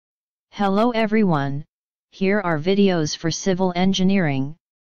Hello everyone, here are videos for civil engineering.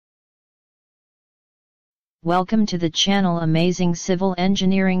 Welcome to the channel Amazing Civil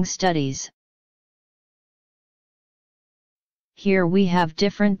Engineering Studies. Here we have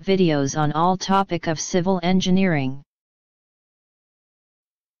different videos on all topic of civil engineering.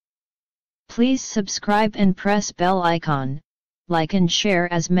 Please subscribe and press bell icon, like and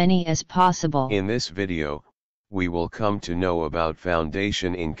share as many as possible. In this video, we will come to know about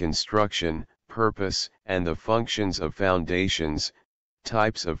foundation in construction, purpose, and the functions of foundations,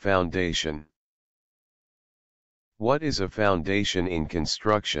 types of foundation. What is a foundation in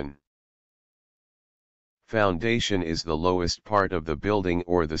construction? Foundation is the lowest part of the building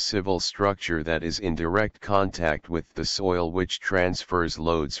or the civil structure that is in direct contact with the soil, which transfers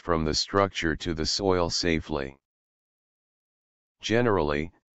loads from the structure to the soil safely.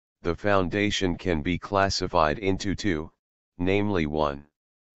 Generally, the foundation can be classified into two, namely 1.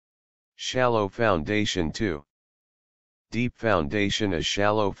 Shallow foundation. 2. Deep foundation. A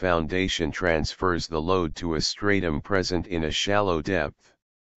shallow foundation transfers the load to a stratum present in a shallow depth.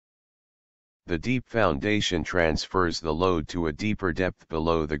 The deep foundation transfers the load to a deeper depth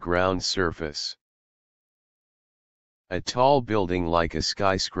below the ground surface. A tall building like a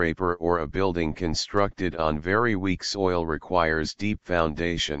skyscraper or a building constructed on very weak soil requires deep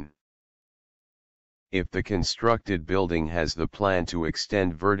foundation. If the constructed building has the plan to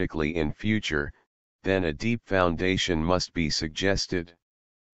extend vertically in future, then a deep foundation must be suggested.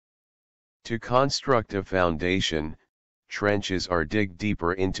 To construct a foundation, trenches are digged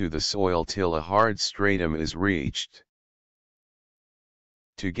deeper into the soil till a hard stratum is reached.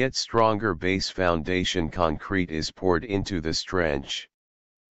 To get stronger base foundation, concrete is poured into this trench.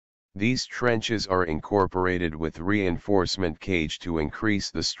 These trenches are incorporated with reinforcement cage to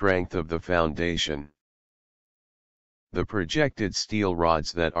increase the strength of the foundation. The projected steel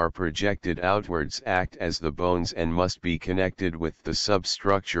rods that are projected outwards act as the bones and must be connected with the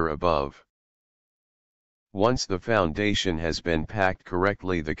substructure above. Once the foundation has been packed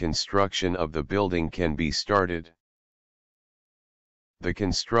correctly, the construction of the building can be started. The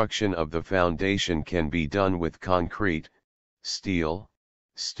construction of the foundation can be done with concrete, steel,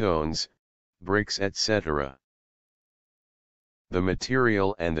 stones, bricks, etc. The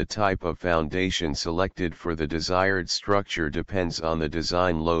material and the type of foundation selected for the desired structure depends on the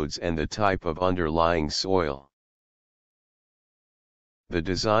design loads and the type of underlying soil. The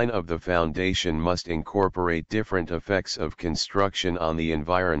design of the foundation must incorporate different effects of construction on the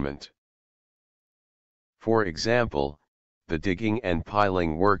environment. For example, the digging and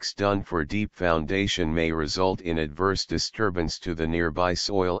piling works done for deep foundation may result in adverse disturbance to the nearby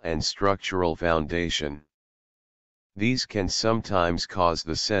soil and structural foundation. These can sometimes cause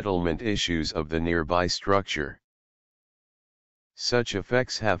the settlement issues of the nearby structure. Such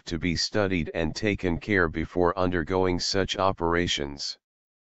effects have to be studied and taken care before undergoing such operations.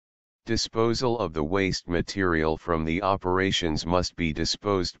 Disposal of the waste material from the operations must be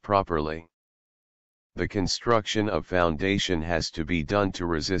disposed properly. The construction of foundation has to be done to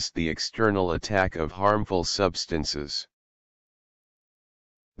resist the external attack of harmful substances.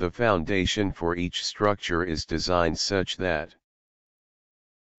 The foundation for each structure is designed such that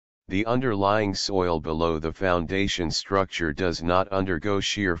the underlying soil below the foundation structure does not undergo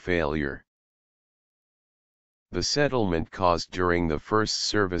shear failure. The settlement caused during the first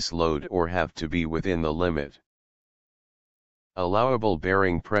service load or have to be within the limit. Allowable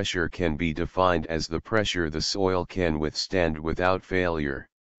bearing pressure can be defined as the pressure the soil can withstand without failure.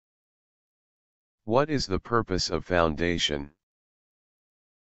 What is the purpose of foundation?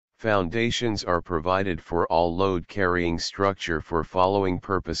 Foundations are provided for all load-carrying structure for following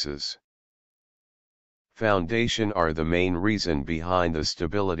purposes. Foundation are the main reason behind the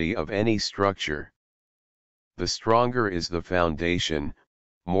stability of any structure. The stronger is the foundation,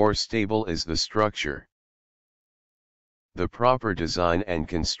 more stable is the structure. The proper design and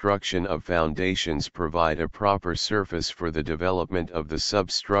construction of foundations provide a proper surface for the development of the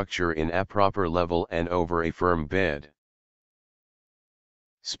substructure in a proper level and over a firm bed.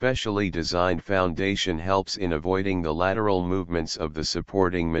 Specially designed foundation helps in avoiding the lateral movements of the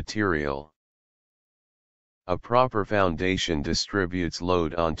supporting material. A proper foundation distributes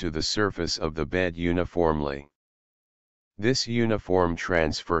load onto the surface of the bed uniformly. This uniform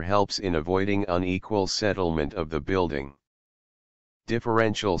transfer helps in avoiding unequal settlement of the building.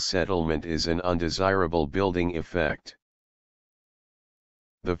 Differential settlement is an undesirable building effect.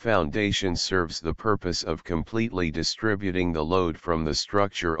 The foundation serves the purpose of completely distributing the load from the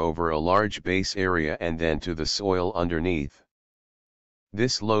structure over a large base area and then to the soil underneath.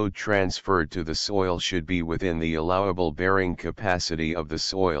 This load transferred to the soil should be within the allowable bearing capacity of the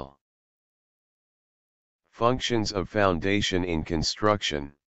soil. Functions of foundation in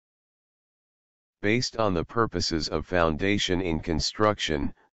construction. Based on the purposes of foundation in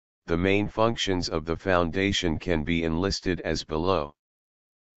construction, the main functions of the foundation can be enlisted as below.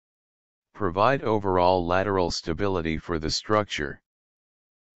 Provide overall lateral stability for the structure.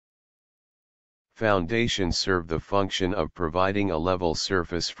 Foundations serve the function of providing a level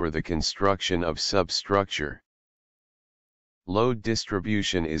surface for the construction of substructure. Load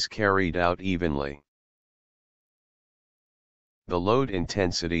distribution is carried out evenly. The load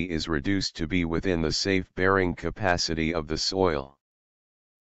intensity is reduced to be within the safe bearing capacity of the soil.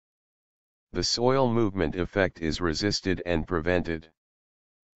 The soil movement effect is resisted and prevented.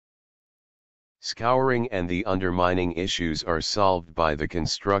 Scouring and the undermining issues are solved by the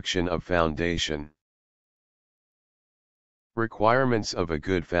construction of foundation. Requirements of a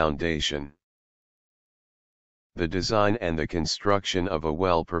good foundation. The design and the construction of a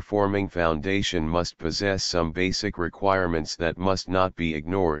well-performing foundation must possess some basic requirements that must not be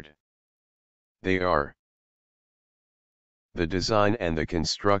ignored. They are: the design and the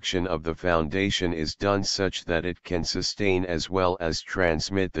construction of the foundation is done such that it can sustain as well as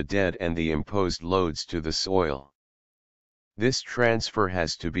transmit the dead and the imposed loads to the soil. This transfer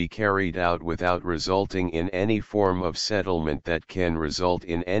has to be carried out without resulting in any form of settlement that can result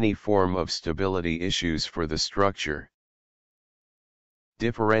in any form of stability issues for the structure.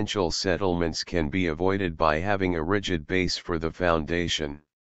 Differential settlements can be avoided by having a rigid base for the foundation.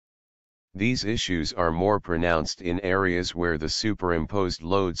 These issues are more pronounced in areas where the superimposed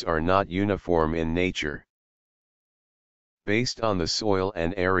loads are not uniform in nature. Based on the soil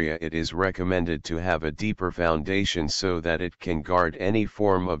and area, it is recommended to have a deeper foundation so that it can guard any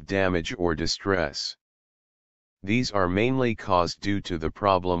form of damage or distress. These are mainly caused due to the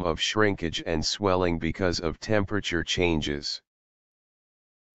problem of shrinkage and swelling because of temperature changes.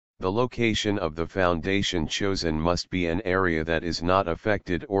 The location of the foundation chosen must be an area that is not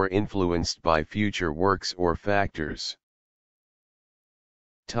affected or influenced by future works or factors.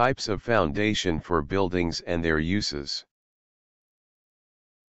 Types of foundation for buildings and their uses.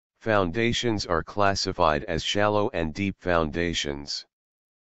 Foundations are classified as shallow and deep foundations.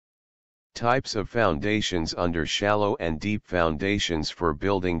 Types of foundations under shallow and deep foundations for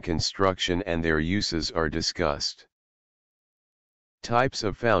building construction and their uses are discussed. Types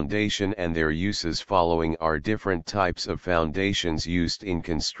of foundation and their uses following are different types of foundations used in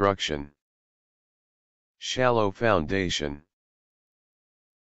construction. Shallow foundation.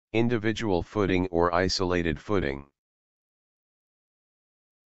 Individual footing or isolated footing.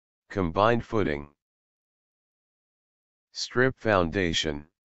 Combined footing. Strip foundation.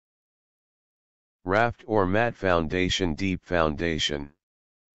 Raft or mat foundation. Deep foundation.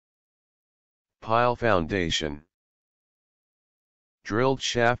 Pile foundation. Drilled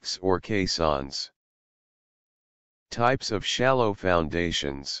shafts or caissons. Types of shallow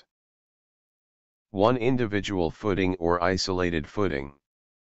foundations. 1. Individual footing or isolated footing.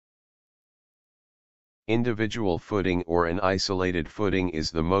 Individual footing or an isolated footing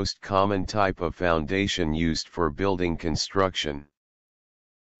is the most common type of foundation used for building construction.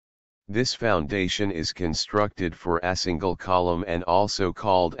 This foundation is constructed for a single column and also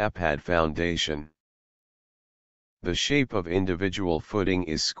called a pad foundation. The shape of individual footing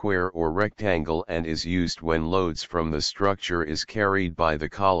is square or rectangle and is used when loads from the structure is carried by the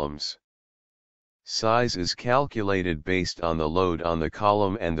columns. Size is calculated based on the load on the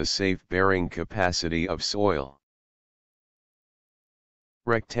column and the safe bearing capacity of soil.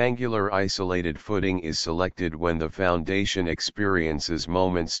 Rectangular isolated footing is selected when the foundation experiences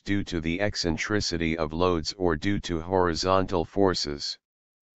moments due to the eccentricity of loads or due to horizontal forces.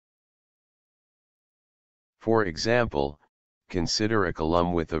 For example, consider a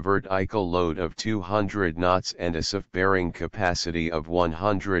column with a vertical load of 200 knots and a safe bearing capacity of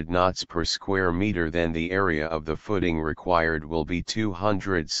 100 knots per square meter. Then the area of the footing required will be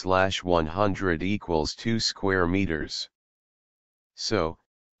 200/100 equals 2 square meters. So,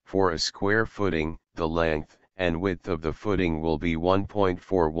 for a square footing, the length and width of the footing will be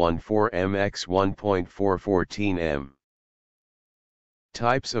 1.414 m x 1.414 m.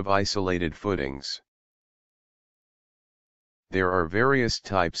 Types of isolated footings. There are various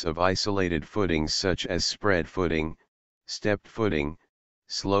types of isolated footings such as spread footing, stepped footing,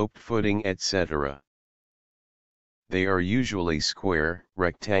 sloped footing, etc. They are usually square,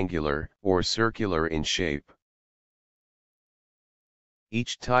 rectangular, or circular in shape.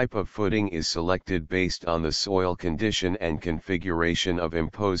 Each type of footing is selected based on the soil condition and configuration of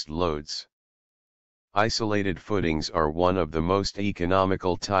imposed loads. Isolated footings are one of the most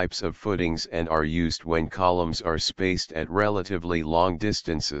economical types of footings and are used when columns are spaced at relatively long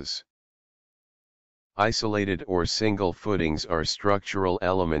distances. Isolated or single footings are structural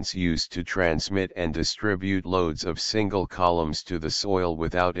elements used to transmit and distribute loads of single columns to the soil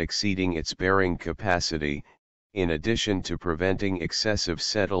without exceeding its bearing capacity, in addition to preventing excessive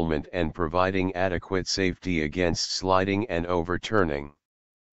settlement and providing adequate safety against sliding and overturning.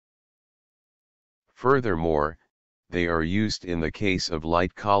 Furthermore, they are used in the case of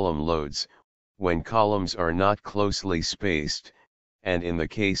light column loads, when columns are not closely spaced, and in the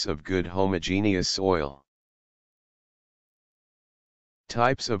case of good homogeneous soil.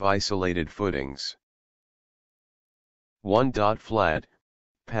 Types of isolated footings. 1. Flat,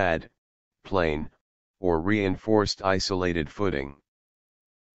 pad, plain, or reinforced isolated footing.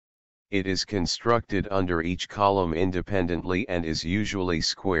 It is constructed under each column independently and is usually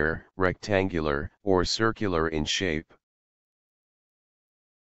square, rectangular, or circular in shape.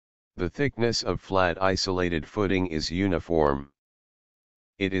 The thickness of flat isolated footing is uniform.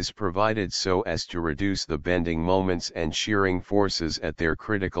 It is provided so as to reduce the bending moments and shearing forces at their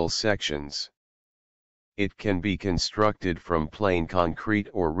critical sections. It can be constructed from plain concrete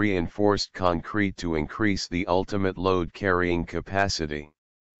or reinforced concrete to increase the ultimate load carrying capacity.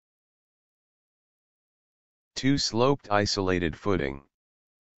 2. Sloped isolated footing.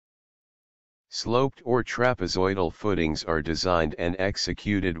 Sloped or trapezoidal footings are designed and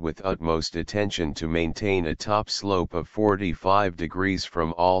executed with utmost attention to maintain a top slope of 45 degrees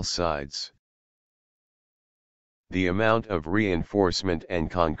from all sides. The amount of reinforcement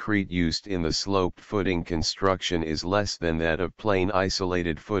and concrete used in the sloped footing construction is less than that of plain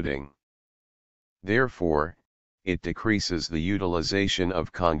isolated footing. Therefore, it decreases the utilization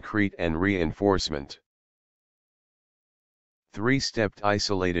of concrete and reinforcement. 3. Stepped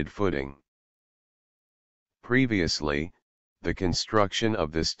isolated footing. Previously, the construction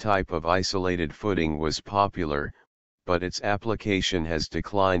of this type of isolated footing was popular, but its application has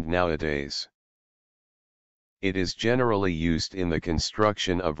declined nowadays. It is generally used in the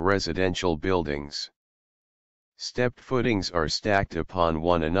construction of residential buildings. Stepped footings are stacked upon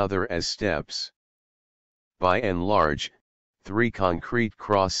one another as steps. By and large, 3 concrete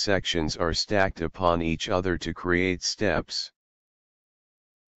cross sections are stacked upon each other to create steps.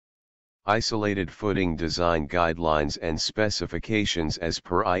 Isolated footing design guidelines and specifications as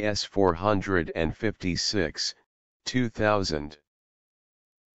per IS 456, 2000.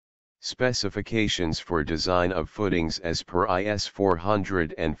 Specifications for design of footings as per IS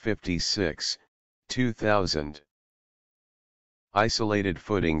 456, 2000. Isolated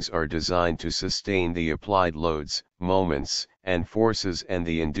footings are designed to sustain the applied loads, moments, and forces and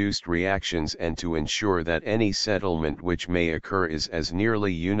the induced reactions and to ensure that any settlement which may occur is as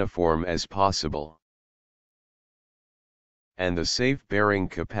nearly uniform as possible. And the safe bearing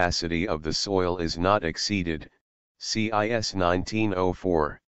capacity of the soil is not exceeded, CIS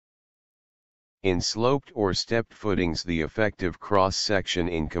 1904. In sloped or stepped footings the effective cross-section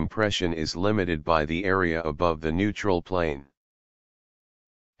in compression is limited by the area above the neutral plane.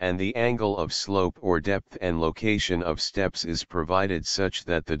 And the angle of slope or depth and location of steps is provided such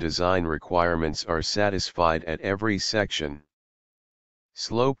that the design requirements are satisfied at every section.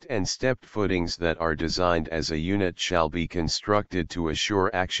 Sloped and stepped footings that are designed as a unit shall be constructed to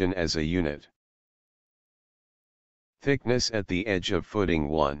assure action as a unit. Thickness at the edge of footing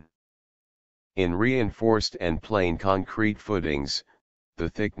 1. In reinforced and plain concrete footings, the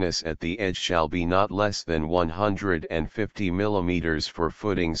thickness at the edge shall be not less than 150 mm for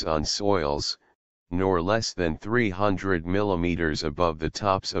footings on soils, nor less than 300 mm above the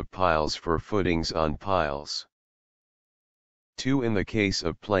tops of piles for footings on piles. 2. In the case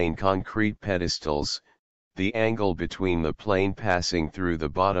of plain concrete pedestals, the angle between the plane passing through the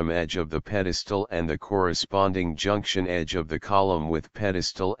bottom edge of the pedestal and the corresponding junction edge of the column with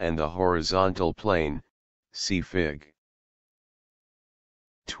pedestal and the horizontal plane, see Fig.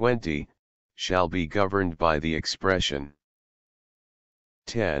 20, shall be governed by the expression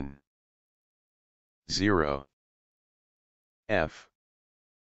 10. 0. F.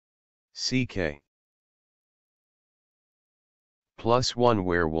 CK plus 1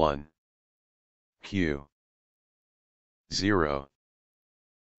 where 1. Q. 0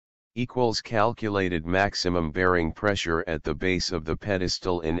 equals calculated maximum bearing pressure at the base of the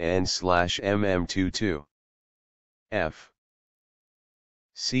pedestal in N/mm22. F.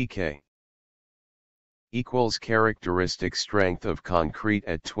 CK equals characteristic strength of concrete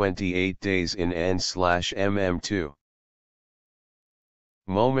at 28 days in N/mm2.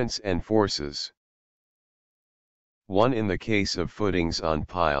 Moments and forces. 1. In the case of footings on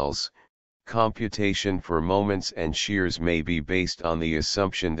piles, computation for moments and shears may be based on the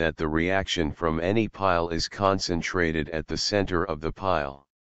assumption that the reaction from any pile is concentrated at the center of the pile.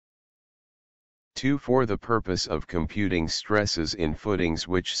 2. For the purpose of computing stresses in footings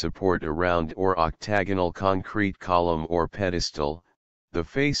which support a round or octagonal concrete column or pedestal, the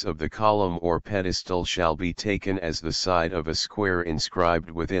face of the column or pedestal shall be taken as the side of a square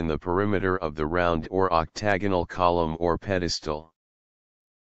inscribed within the perimeter of the round or octagonal column or pedestal.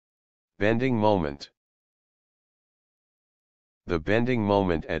 Bending moment. The bending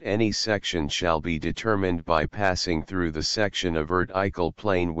moment at any section shall be determined by passing through the section a vertical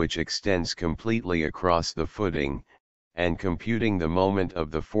plane which extends completely across the footing, and computing the moment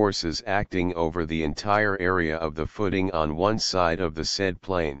of the forces acting over the entire area of the footing on one side of the said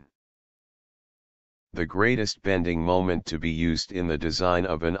plane. The greatest bending moment to be used in the design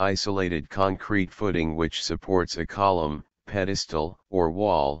of an isolated concrete footing which supports a column, pedestal, or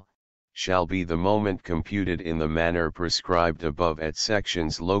wall, shall be the moment computed in the manner prescribed above at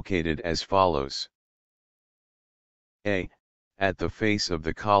sections located as follows. A. At the face of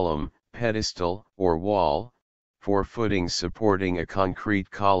the column, pedestal, or wall, for footings supporting a concrete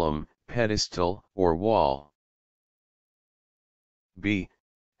column, pedestal, or wall. B.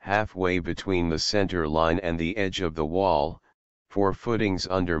 Halfway between the center line and the edge of the wall, for footings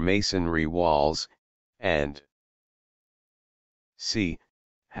under masonry walls, and C.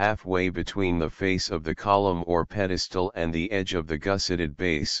 Halfway between the face of the column or pedestal and the edge of the gusseted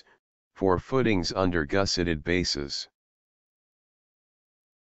base, for footings under gusseted bases.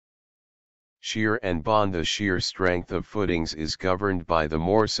 Shear and bond. The shear strength of footings is governed by the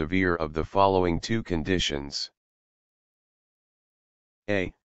more severe of the following two conditions.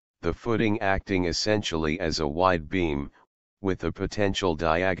 A. The footing acting essentially as a wide beam, with a potential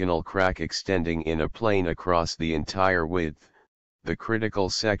diagonal crack extending in a plane across the entire width. The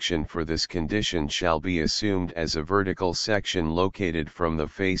critical section for this condition shall be assumed as a vertical section located from the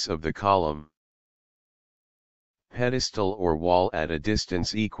face of the column, pedestal or wall at a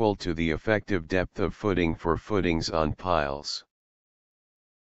distance equal to the effective depth of footing for footings on piles.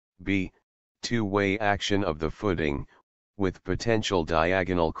 B. Two-way action of the footing, with potential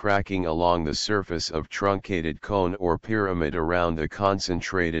diagonal cracking along the surface of truncated cone or pyramid around the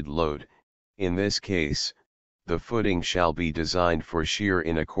concentrated load. In this case, the footing shall be designed for shear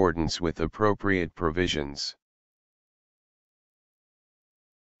in accordance with appropriate provisions.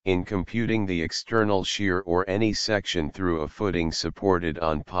 In computing the external shear or any section through a footing supported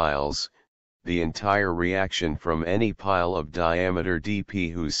on piles, the entire reaction from any pile of diameter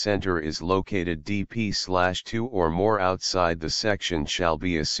dp whose center is located dp/2 or more outside the section shall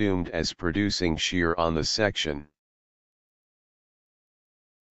be assumed as producing shear on the section.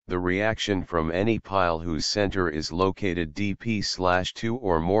 The reaction from any pile whose center is located dp/2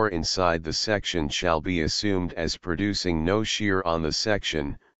 or more inside the section shall be assumed as producing no shear on the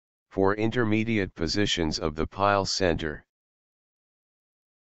section, for intermediate positions of the pile center.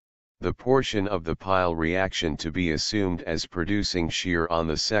 The portion of the pile reaction to be assumed as producing shear on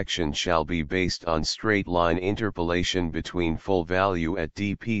the section shall be based on straight line interpolation between full value at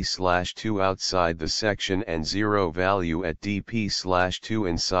dp/2 outside the section and zero value at dp/2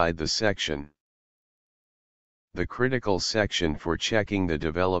 inside the section. The critical section for checking the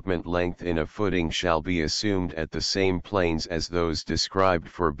development length in a footing shall be assumed at the same planes as those described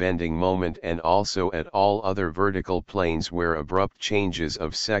for bending moment and also at all other vertical planes where abrupt changes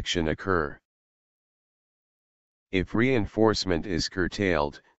of section occur. If reinforcement is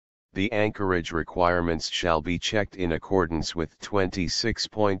curtailed, the anchorage requirements shall be checked in accordance with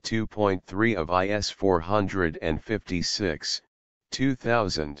 26.2.3 of IS 456,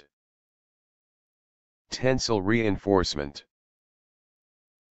 2000. Tensile reinforcement.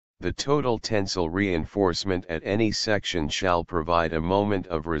 The total tensile reinforcement at any section shall provide a moment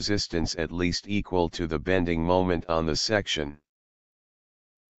of resistance at least equal to the bending moment on the section.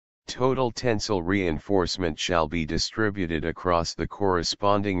 Total tensile reinforcement shall be distributed across the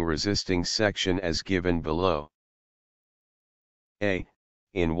corresponding resisting section as given below. A.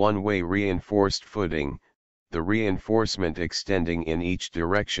 In one-way reinforced footing, the reinforcement extending in each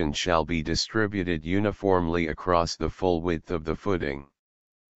direction shall be distributed uniformly across the full width of the footing.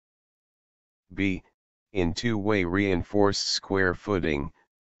 B. In two-way reinforced square footing,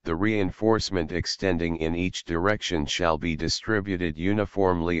 the reinforcement extending in each direction shall be distributed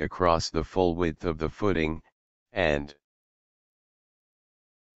uniformly across the full width of the footing, and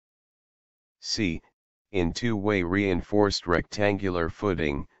C. In two-way reinforced rectangular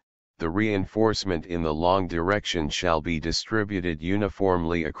footing, the reinforcement in the long direction shall be distributed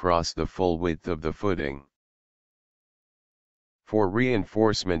uniformly across the full width of the footing. For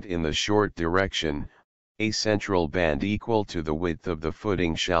reinforcement in the short direction, A central band equal to the width of the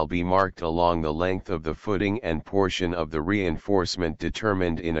footing shall be marked along the length of the footing and portion of the reinforcement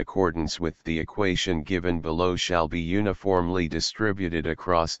determined in accordance with the equation given below shall be uniformly distributed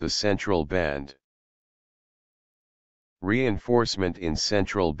across the central band. Reinforcement in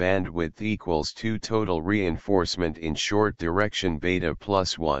central bandwidth equals 2 total reinforcement in short direction beta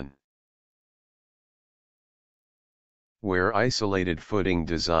plus 1. Where isolated footing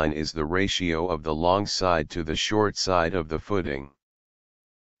design is the ratio of the long side to the short side of the footing.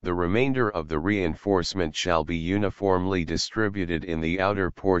 The remainder of the reinforcement shall be uniformly distributed in the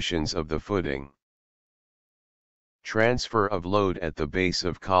outer portions of the footing. Transfer of load at the base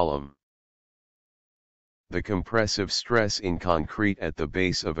of column. The compressive stress in concrete at the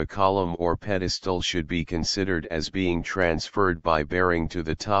base of a column or pedestal should be considered as being transferred by bearing to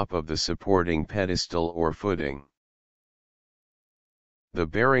the top of the supporting pedestal or footing. The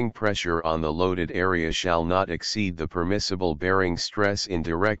bearing pressure on the loaded area shall not exceed the permissible bearing stress in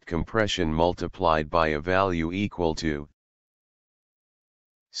direct compression multiplied by a value equal to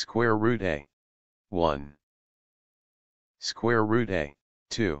square root A 1 square root A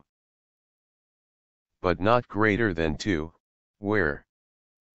 2, but not greater than 2, where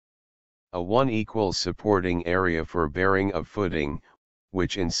a 1 equals supporting area for bearing of footing,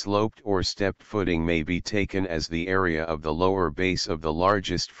 which in sloped or stepped footing may be taken as the area of the lower base of the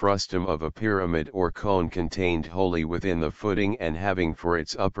largest frustum of a pyramid or cone contained wholly within the footing and having for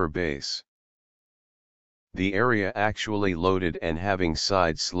its upper base the area actually loaded and having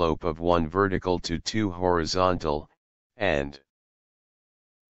side slope of 1 vertical to 2 horizontal, and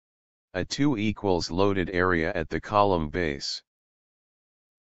a 2 equals loaded area at the column base.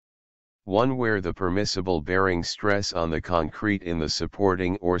 1 where the permissible bearing stress on the concrete in the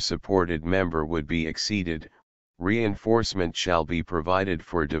supporting or supported member would be exceeded, reinforcement shall be provided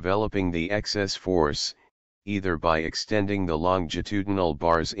for developing the excess force, either by extending the longitudinal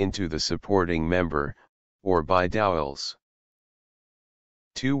bars into the supporting member, or by dowels.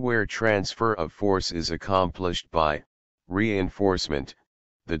 2 where transfer of force is accomplished by reinforcement,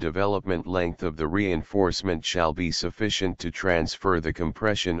 the development length of the reinforcement shall be sufficient to transfer the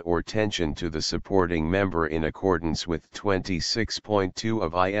compression or tension to the supporting member in accordance with 26.2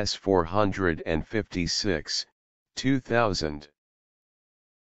 of IS 456, 2000.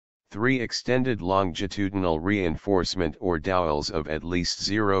 3 extended longitudinal reinforcement or dowels of at least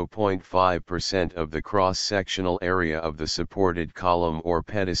 0.5% of the cross-sectional area of the supported column or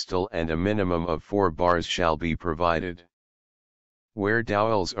pedestal and a minimum of 4 bars shall be provided. Where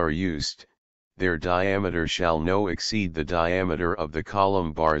dowels are used, their diameter shall no exceed the diameter of the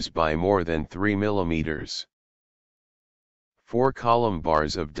column bars by more than 3 mm. 4 column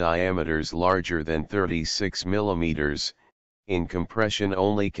bars of diameters larger than 36 mm, in compression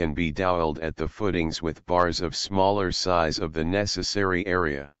only can be doweled at the footings with bars of smaller size of the necessary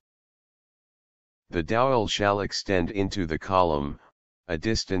area. The dowel shall extend into the column, a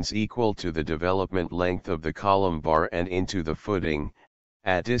distance equal to the development length of the column bar and into the footing,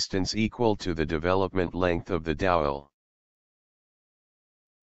 a distance equal to the development length of the dowel.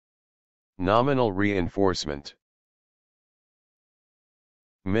 Nominal reinforcement.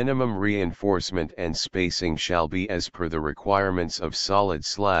 Minimum reinforcement and spacing shall be as per the requirements of solid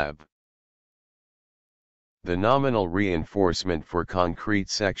slab. The nominal reinforcement for concrete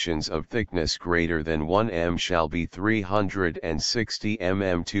sections of thickness greater than 1 m shall be 360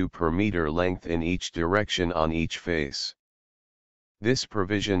 mm 2 per meter length in each direction on each face. This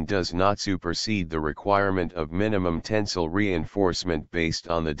provision does not supersede the requirement of minimum tensile reinforcement based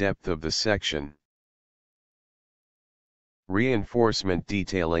on the depth of the section. Reinforcement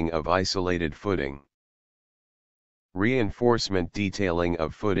detailing of isolated footing. Reinforcement detailing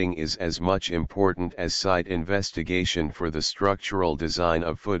of footing is as much important as site investigation for the structural design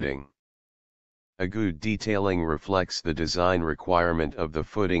of footing. A good detailing reflects the design requirement of the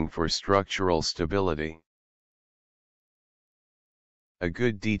footing for structural stability. A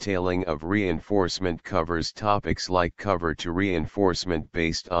good detailing of reinforcement covers topics like cover to reinforcement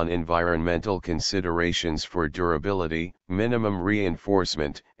based on environmental considerations for durability, minimum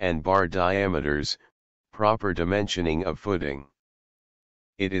reinforcement, and bar diameters, proper dimensioning of footing.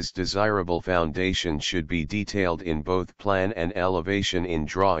 It is desirable foundation should be detailed in both plan and elevation in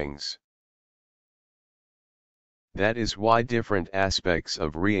drawings. That is why different aspects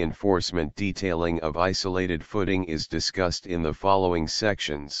of reinforcement detailing of isolated footing is discussed in the following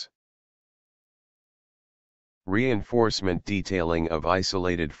sections. Reinforcement detailing of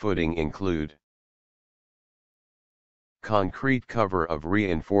isolated footing include concrete cover of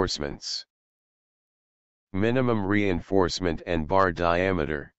reinforcements, minimum reinforcement and bar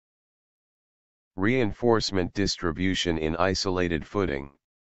diameter, Reinforcement distribution in isolated footing.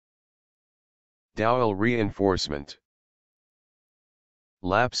 Dowel reinforcement.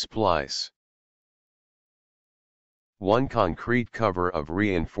 Lap splice. One concrete cover of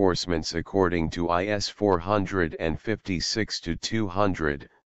reinforcements according to IS 456-200,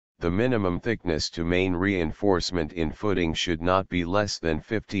 the minimum thickness to main reinforcement in footing should not be less than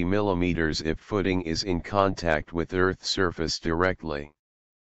 50 mm if footing is in contact with earth surface directly,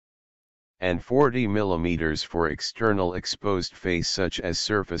 and 40 mm for external exposed face such as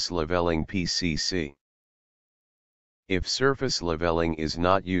surface leveling PCC. If surface leveling is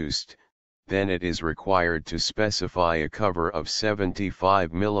not used, then it is required to specify a cover of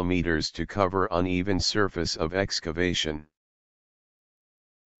 75 mm to cover uneven surface of excavation.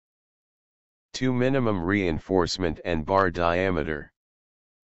 2. Minimum reinforcement and bar diameter.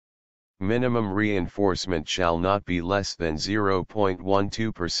 Minimum reinforcement shall not be less than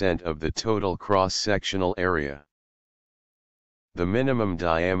 0.12% of the total cross-sectional area. The minimum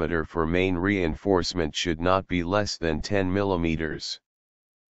diameter for main reinforcement should not be less than 10 mm.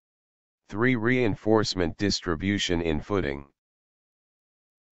 3. Reinforcement distribution in footing.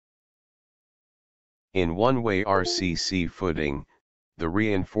 In one-way RCC footing, the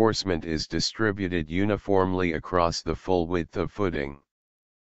reinforcement is distributed uniformly across the full width of footing.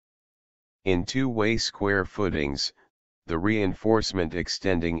 In two-way square footings, the reinforcement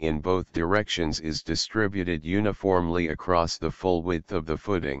extending in both directions is distributed uniformly across the full width of the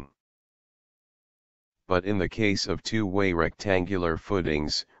footing. But in the case of two-way rectangular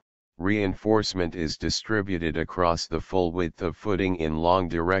footings, reinforcement is distributed across the full width of footing in long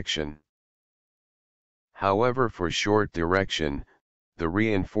direction. However, for short direction, the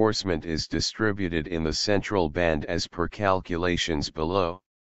reinforcement is distributed in the central band as per calculations below.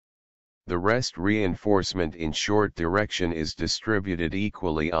 The rest reinforcement in short direction is distributed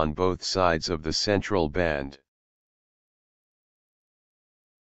equally on both sides of the central band.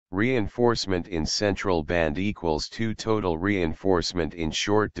 Reinforcement in central band equals to total reinforcement in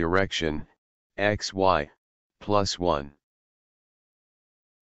short direction, xy, plus 1.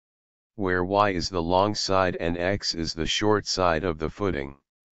 Where y is the long side and x is the short side of the footing.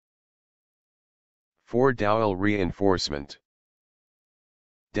 4. Dowel reinforcement.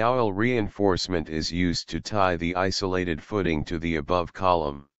 Dowel reinforcement is used to tie the isolated footing to the above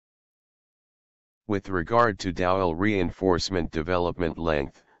column. With regard to dowel reinforcement development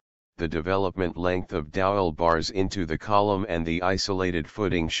length, the development length of dowel bars into the column and the isolated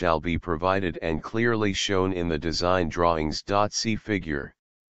footing shall be provided and clearly shown in the design drawings. See figure.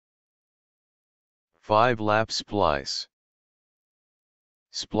 5. Lap splice.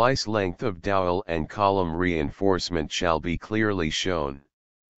 Splice length of dowel and column reinforcement shall be clearly shown.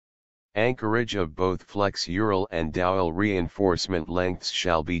 Anchorage of both flexural and dowel reinforcement lengths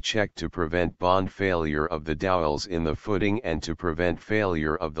shall be checked to prevent bond failure of the dowels in the footing and to prevent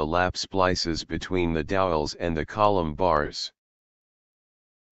failure of the lap splices between the dowels and the column bars.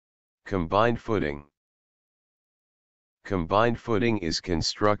 Combined footing. Combined footing is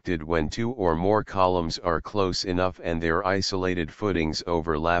constructed when two or more columns are close enough and their isolated footings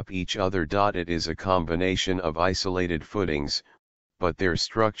overlap each other. It is a combination of isolated footings, but their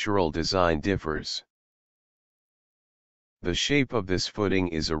structural design differs. The shape of this footing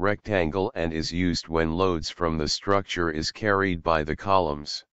is a rectangle and is used when loads from the structure is carried by the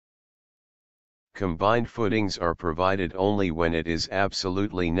columns. Combined footings are provided only when it is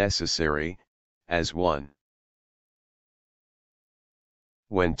absolutely necessary, as 1.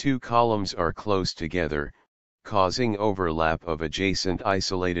 When two columns are close together, causing overlap of adjacent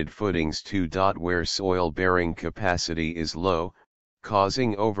isolated footings. 2. Where soil bearing capacity is low,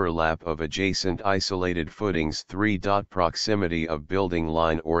 causing overlap of adjacent isolated footings. 3. Proximity of building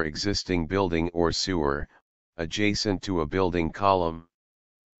line or existing building or sewer, adjacent to a building column.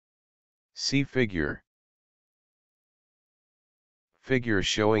 See figure. Figure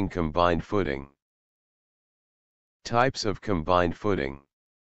showing combined footing. Types of combined footing.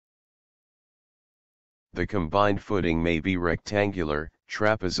 The combined footing may be rectangular,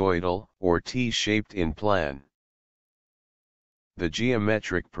 trapezoidal, or T-shaped in plan. The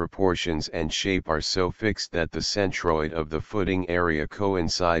geometric proportions and shape are so fixed that the centroid of the footing area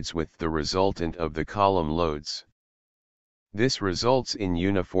coincides with the resultant of the column loads. This results in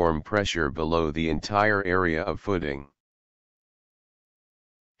uniform pressure below the entire area of footing.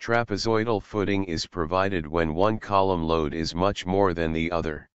 Trapezoidal footing is provided when one column load is much more than the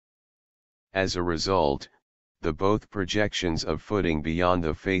other. As a result, the both projections of footing beyond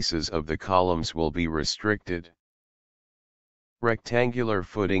the faces of the columns will be restricted. Rectangular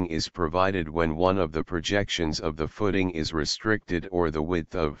footing is provided when one of the projections of the footing is restricted or the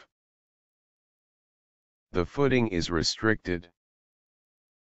width of The footing is restricted.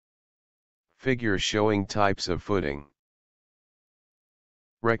 Figure showing types of footing.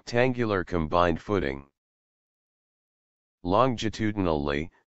 Rectangular combined footing. Longitudinally,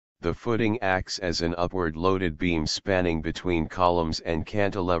 the footing acts as an upward loaded beam spanning between columns and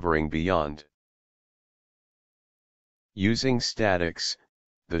cantilevering beyond. Using statics,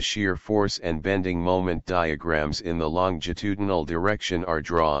 the shear force and bending moment diagrams in the longitudinal direction are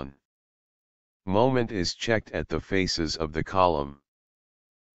drawn. Moment is checked at the faces of the column.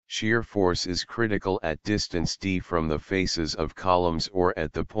 Shear force is critical at distance d from the faces of columns or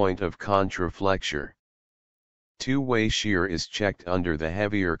at the point of contraflexure. Two-way shear is checked under the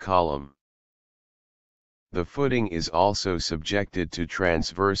heavier column. The footing is also subjected to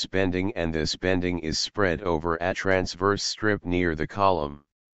transverse bending, and this bending is spread over a transverse strip near the column.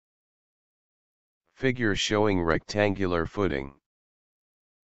 Figure showing rectangular footing.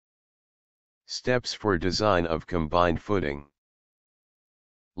 Steps for design of combined footing.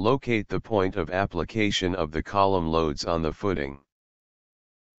 Locate the point of application of the column loads on the footing.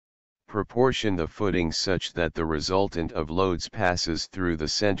 Proportion the footing such that the resultant of loads passes through the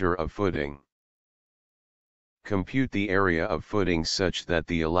center of footing. Compute the area of footing such that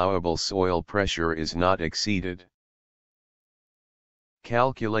the allowable soil pressure is not exceeded.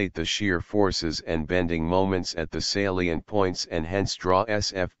 Calculate the shear forces and bending moments at the salient points and hence draw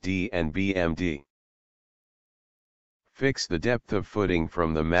SFD and BMD. Fix the depth of footing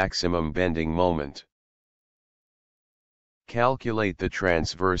from the maximum bending moment. Calculate the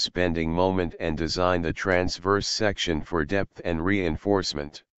transverse bending moment and design the transverse section for depth and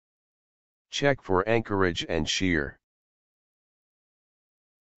reinforcement. Check for anchorage and shear.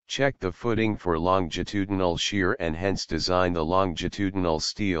 Check the footing for longitudinal shear and hence design the longitudinal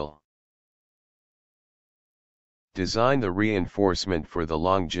steel. Design the reinforcement for the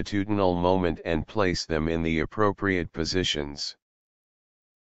longitudinal moment and place them in the appropriate positions.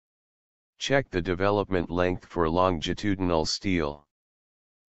 Check the development length for longitudinal steel.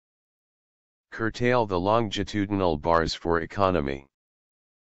 Curtail the longitudinal bars for economy.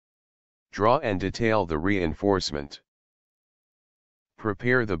 Draw and detail the reinforcement.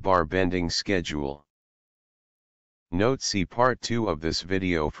 Prepare the bar bending schedule. Note: see part 2 of this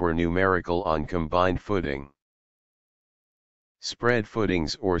video for numerical on combined footing. Spread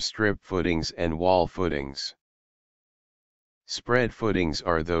footings or strip footings and wall footings. Spread footings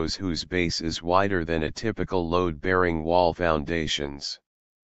are those whose base is wider than a typical load-bearing wall foundations.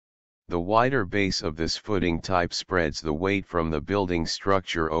 The wider base of this footing type spreads the weight from the building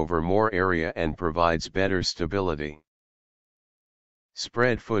structure over more area and provides better stability.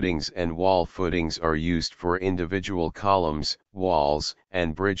 Spread footings and wall footings are used for individual columns, walls,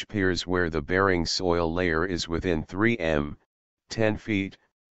 and bridge piers where the bearing soil layer is within 3 m, 10 feet,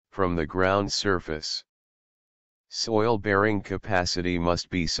 from the ground surface. Soil bearing capacity must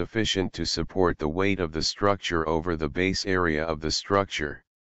be sufficient to support the weight of the structure over the base area of the structure.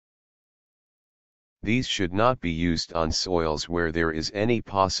 These should not be used on soils where there is any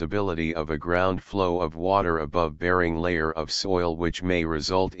possibility of a ground flow of water above bearing layer of soil, which may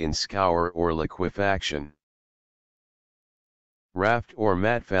result in scour or liquefaction. Raft or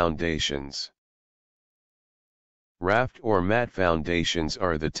mat foundations. Raft or mat foundations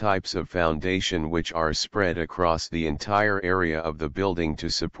are the types of foundation which are spread across the entire area of the building to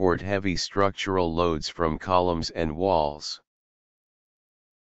support heavy structural loads from columns and walls.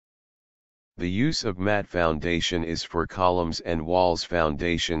 The use of mat foundation is for columns and walls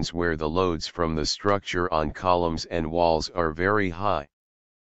foundations where the loads from the structure on columns and walls are very high.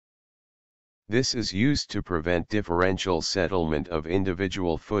 This is used to prevent differential settlement of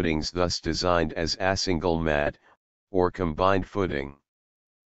individual footings, thus designed as a single mat, or combined footing.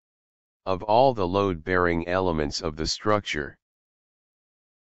 Of all the load-bearing elements of the structure,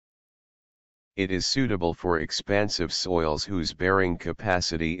 it is suitable for expansive soils whose bearing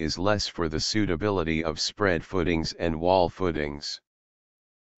capacity is less for the suitability of spread footings and wall footings.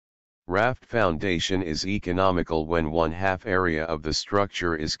 Raft foundation is economical when 1/2 area of the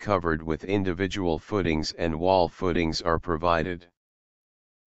structure is covered with individual footings and wall footings are provided.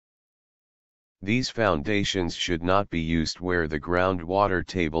 These foundations should not be used where the groundwater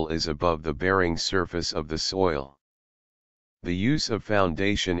table is above the bearing surface of the soil. The use of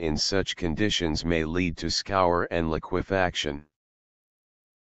foundation in such conditions may lead to scour and liquefaction.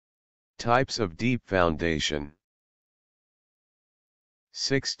 Types of deep foundation.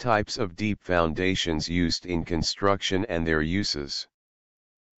 6 types of deep foundations used in construction and their uses.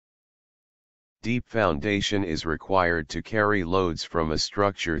 Deep foundation is required to carry loads from a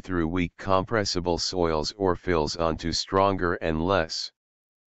structure through weak compressible soils or fills onto stronger and less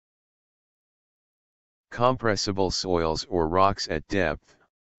compressible soils or rocks at depth,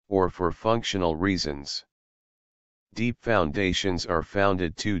 or for functional reasons. Deep foundations are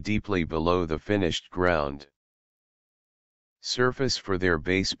founded too deeply below the finished ground. Surface for their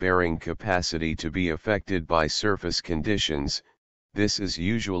base-bearing capacity to be affected by surface conditions, this is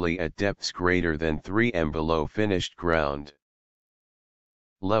usually at depths greater than 3 m below finished ground.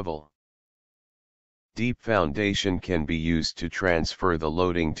 Level. Deep foundation can be used to transfer the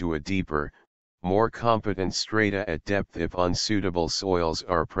loading to a deeper, more competent strata at depth if unsuitable soils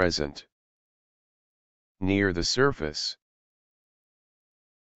are present. Near the surface.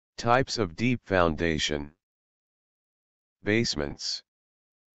 Types of deep foundation. Basements.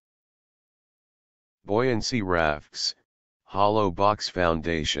 Buoyancy rafts, hollow box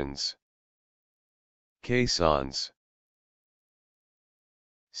foundations. Caissons.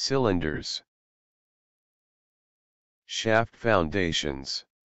 Cylinders. Shaft foundations.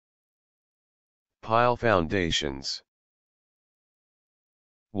 Pile foundations.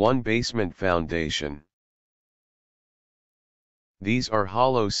 One basement foundation. These are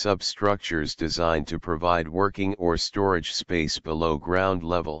hollow substructures designed to provide working or storage space below ground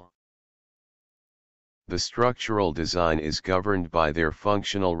level. The structural design is governed by their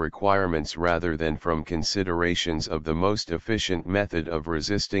functional requirements rather than from considerations of the most efficient method of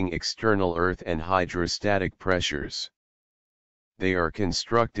resisting external earth and hydrostatic pressures. They are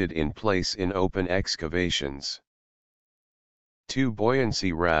constructed in place in open excavations. 2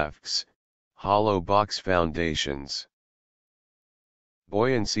 buoyancy rafts, hollow box foundations.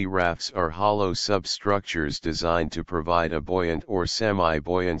 Buoyancy rafts are hollow substructures designed to provide a buoyant or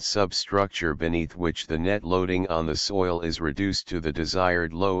semi-buoyant substructure beneath which the net loading on the soil is reduced to the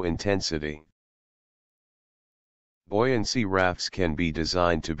desired low intensity. Buoyancy rafts can be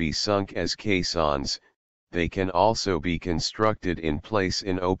designed to be sunk as caissons, they can also be constructed in place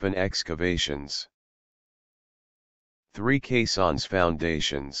in open excavations. 3 caissons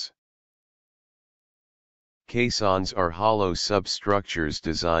foundations. Caissons are hollow substructures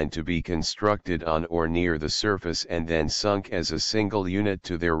designed to be constructed on or near the surface and then sunk as a single unit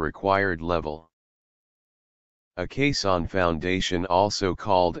to their required level. A caisson foundation, also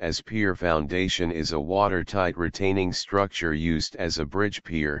called as pier foundation, is a watertight retaining structure used as a bridge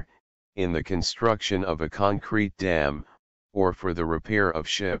pier, in the construction of a concrete dam, or for the repair of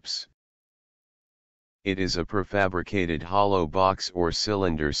ships. It is a prefabricated hollow box or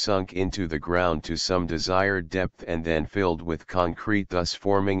cylinder sunk into the ground to some desired depth and then filled with concrete, thus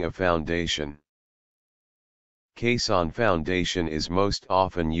forming a foundation. Caisson foundation is most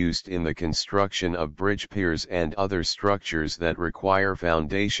often used in the construction of bridge piers and other structures that require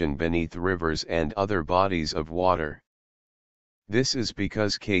foundation beneath rivers and other bodies of water. This is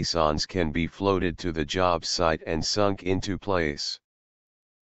because caissons can be floated to the job site and sunk into place.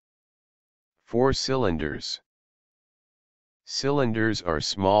 4 cylinders. Cylinders are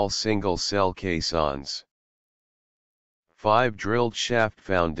small single-cell caissons. 5 drilled shaft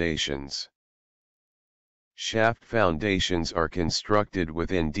foundations. Shaft foundations are constructed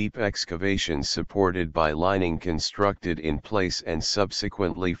within deep excavations supported by lining constructed in place and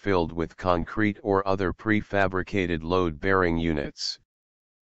subsequently filled with concrete or other prefabricated load-bearing units.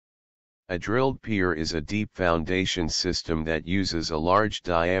 A drilled pier is a deep foundation system that uses a large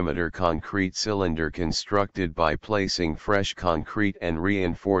diameter concrete cylinder constructed by placing fresh concrete and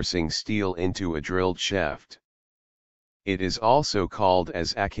reinforcing steel into a drilled shaft. It is also called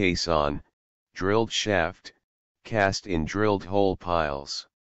as a caisson, drilled shaft, cast in drilled hole piles.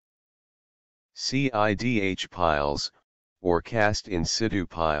 CIDH piles, or cast in situ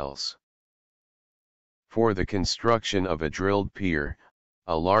piles. For the construction of a drilled pier,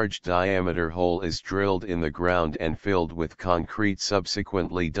 a large diameter hole is drilled in the ground and filled with concrete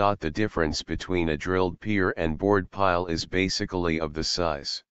subsequently. The difference between a drilled pier and bored pile is basically of the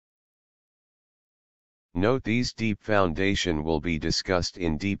size. Note these deep foundation will be discussed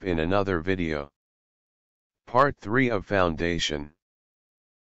in deep in another video. Part 3 of foundation.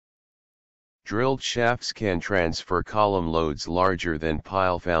 Drilled shafts can transfer column loads larger than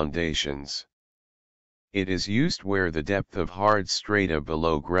pile foundations. It is used where the depth of hard strata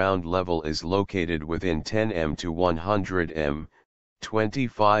below ground level is located within 10 m to 100 m,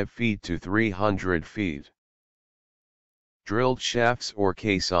 25 feet to 300 feet. Drilled shafts or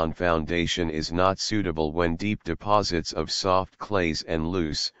caisson foundation is not suitable when deep deposits of soft clays and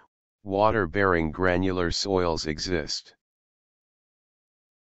loose, water-bearing granular soils exist.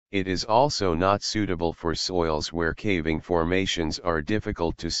 It is also not suitable for soils where caving formations are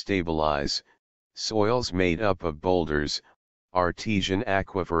difficult to stabilize. Soils made up of boulders, artesian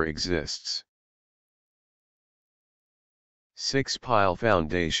aquifer exists. 6 pile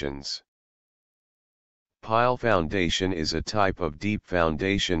foundations. Pile foundation is a type of deep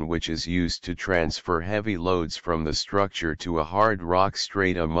foundation which is used to transfer heavy loads from the structure to a hard rock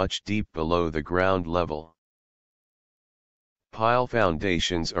strata much deep below the ground level. Pile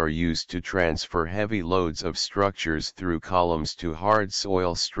foundations are used to transfer heavy loads of structures through columns to hard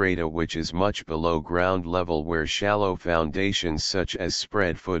soil strata which is much below ground level, where shallow foundations such as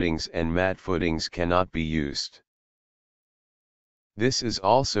spread footings and mat footings cannot be used. This is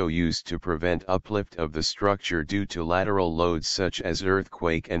also used to prevent uplift of the structure due to lateral loads such as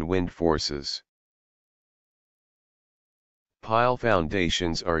earthquake and wind forces. Pile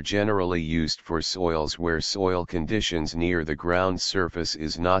foundations are generally used for soils where soil conditions near the ground surface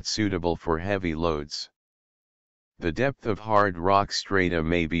is not suitable for heavy loads. The depth of hard rock strata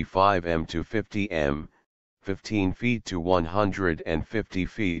may be 5 m to 50 m, 15 feet to 150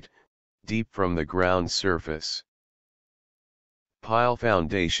 feet, deep from the ground surface. Pile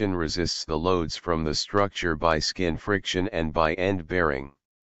foundation resists the loads from the structure by skin friction and by end bearing.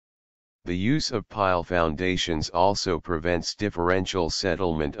 The use of pile foundations also prevents differential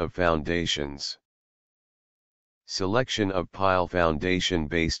settlement of foundations. Selection of pile foundation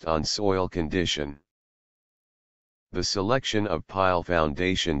based on soil condition. The selection of pile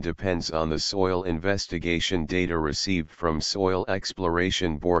foundation depends on the soil investigation data received from soil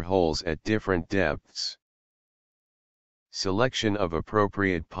exploration boreholes at different depths. Selection of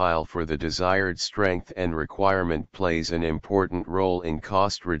appropriate pile for the desired strength and requirement plays an important role in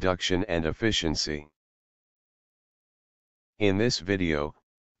cost reduction and efficiency. In this video,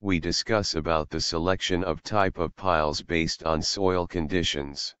 we discuss about the selection of type of piles based on soil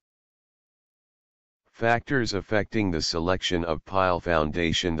conditions. Factors affecting the selection of pile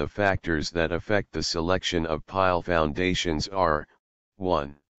foundation. The factors that affect the selection of pile foundations are: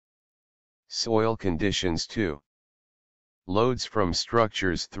 1. Soil conditions. 2. Loads from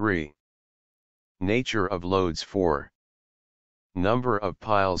structures. 3. Nature of loads. 4. Number of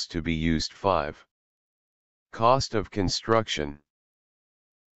piles to be used. 5. Cost of construction.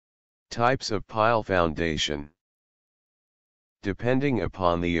 Types of pile foundation. Depending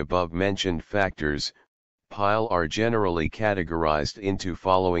upon the above-mentioned factors, pile are generally categorized into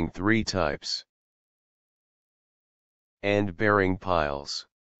following 3 types. End-bearing piles.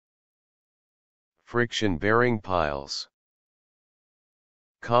 Friction-bearing piles.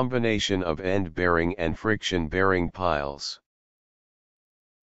 Combination of end-bearing and friction-bearing piles.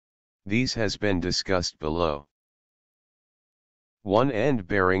 These has been discussed below. 1.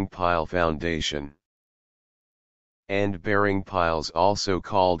 End-bearing pile foundation. End-bearing piles, also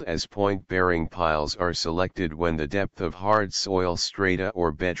called as point-bearing piles, are selected when the depth of hard soil strata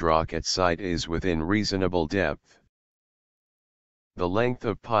or bedrock at site is within reasonable depth. The length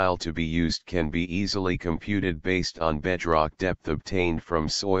of pile to be used can be easily computed based on bedrock depth obtained from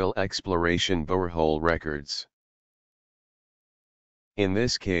soil exploration borehole records. In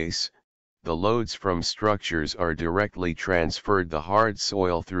this case, the loads from structures are directly transferred the hard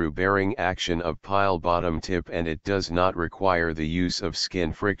soil through bearing action of pile bottom tip, and it does not require the use of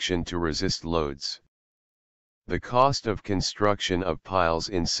skin friction to resist loads. The cost of construction of piles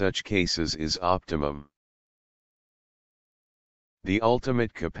in such cases is optimum. The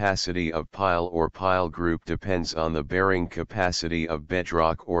ultimate capacity of pile or pile group depends on the bearing capacity of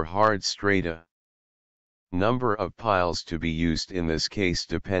bedrock or hard strata. Number of piles to be used in this case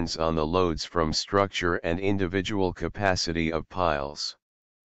depends on the loads from structure and individual capacity of piles.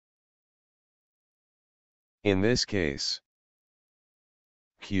 In this case,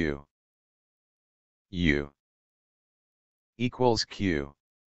 Q U equals Q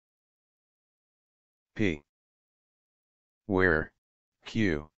P, where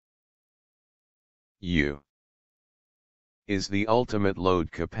Q U is the ultimate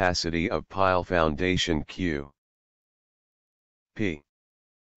load capacity of pile foundation. Q P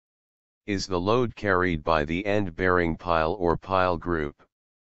is the load carried by the end-bearing pile or pile group.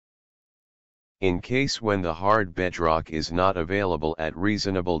 In case when the hard bedrock is not available at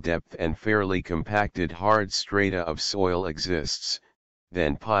reasonable depth and fairly compacted hard strata of soil exists,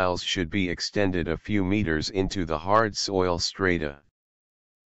 then piles should be extended a few meters into the hard soil strata.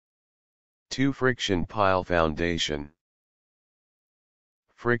 2. Friction pile foundation.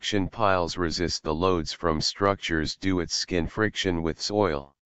 Friction piles resist the loads from structures due to skin friction with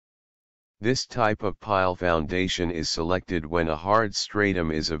soil. This type of pile foundation is selected when a hard stratum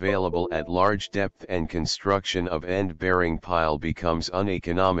is available at large depth and construction of end-bearing pile becomes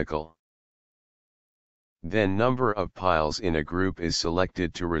uneconomical. Then number of piles in a group is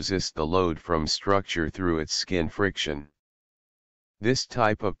selected to resist the load from structure through its skin friction. This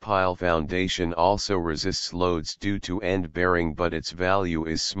type of pile foundation also resists loads due to end bearing, but its value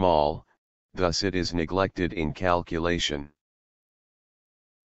is small, thus it is neglected in calculation.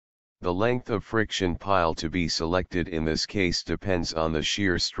 The length of friction pile to be selected in this case depends on the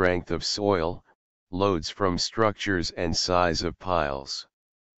shear strength of soil, loads from structures and size of piles.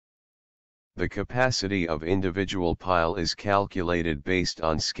 The capacity of individual pile is calculated based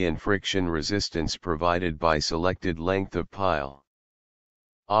on skin friction resistance provided by selected length of pile.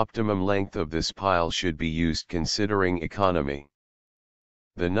 Optimum length of this pile should be used considering economy.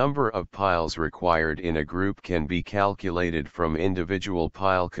 The number of piles required in a group can be calculated from individual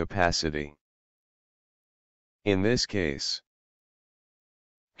pile capacity. In this case,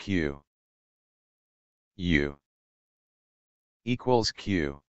 Q U equals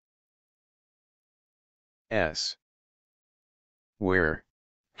Q S, where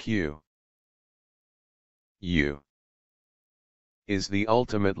Q U is the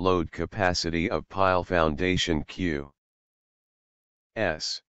ultimate load capacity of pile foundation. Q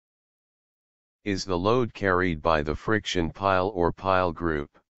S is the load carried by the friction pile or pile group.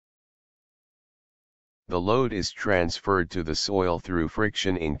 The load is transferred to the soil through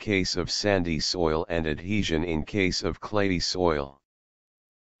friction in case of sandy soil and adhesion in case of clayey soil.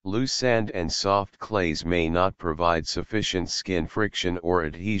 Loose sand and soft clays may not provide sufficient skin friction or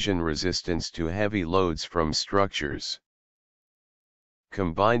adhesion resistance to heavy loads from structures.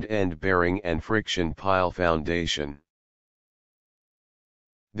 Combined end bearing and friction pile foundation.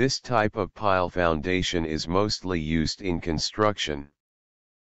 This type of pile foundation is mostly used in construction.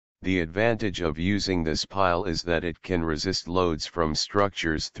 The advantage of using this pile is that it can resist loads from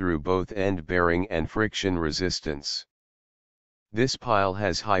structures through both end bearing and friction resistance. This pile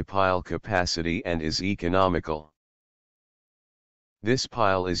has high pile capacity and is economical. This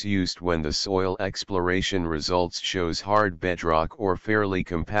pile is used when the soil exploration results shows hard bedrock or fairly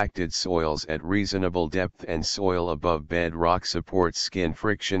compacted soils at reasonable depth and soil above bedrock supports skin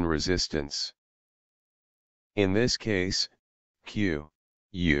friction resistance. In this case, Q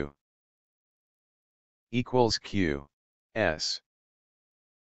U equals Q S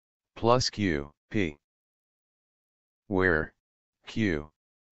plus Q P, where Q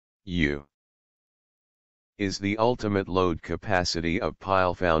U is the ultimate load capacity of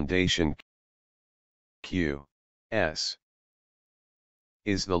pile foundation. Q S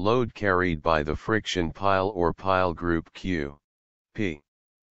is the load carried by the friction pile or pile group. Q P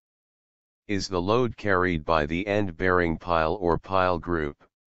is the load carried by the end bearing pile or pile group.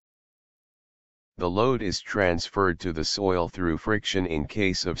 The load is transferred to the soil through friction in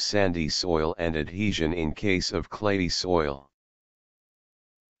case of sandy soil and adhesion in case of clayey soil.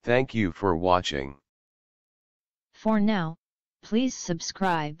 Thank you for watching. For now, please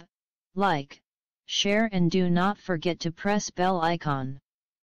subscribe, like, share and do not forget to press bell icon.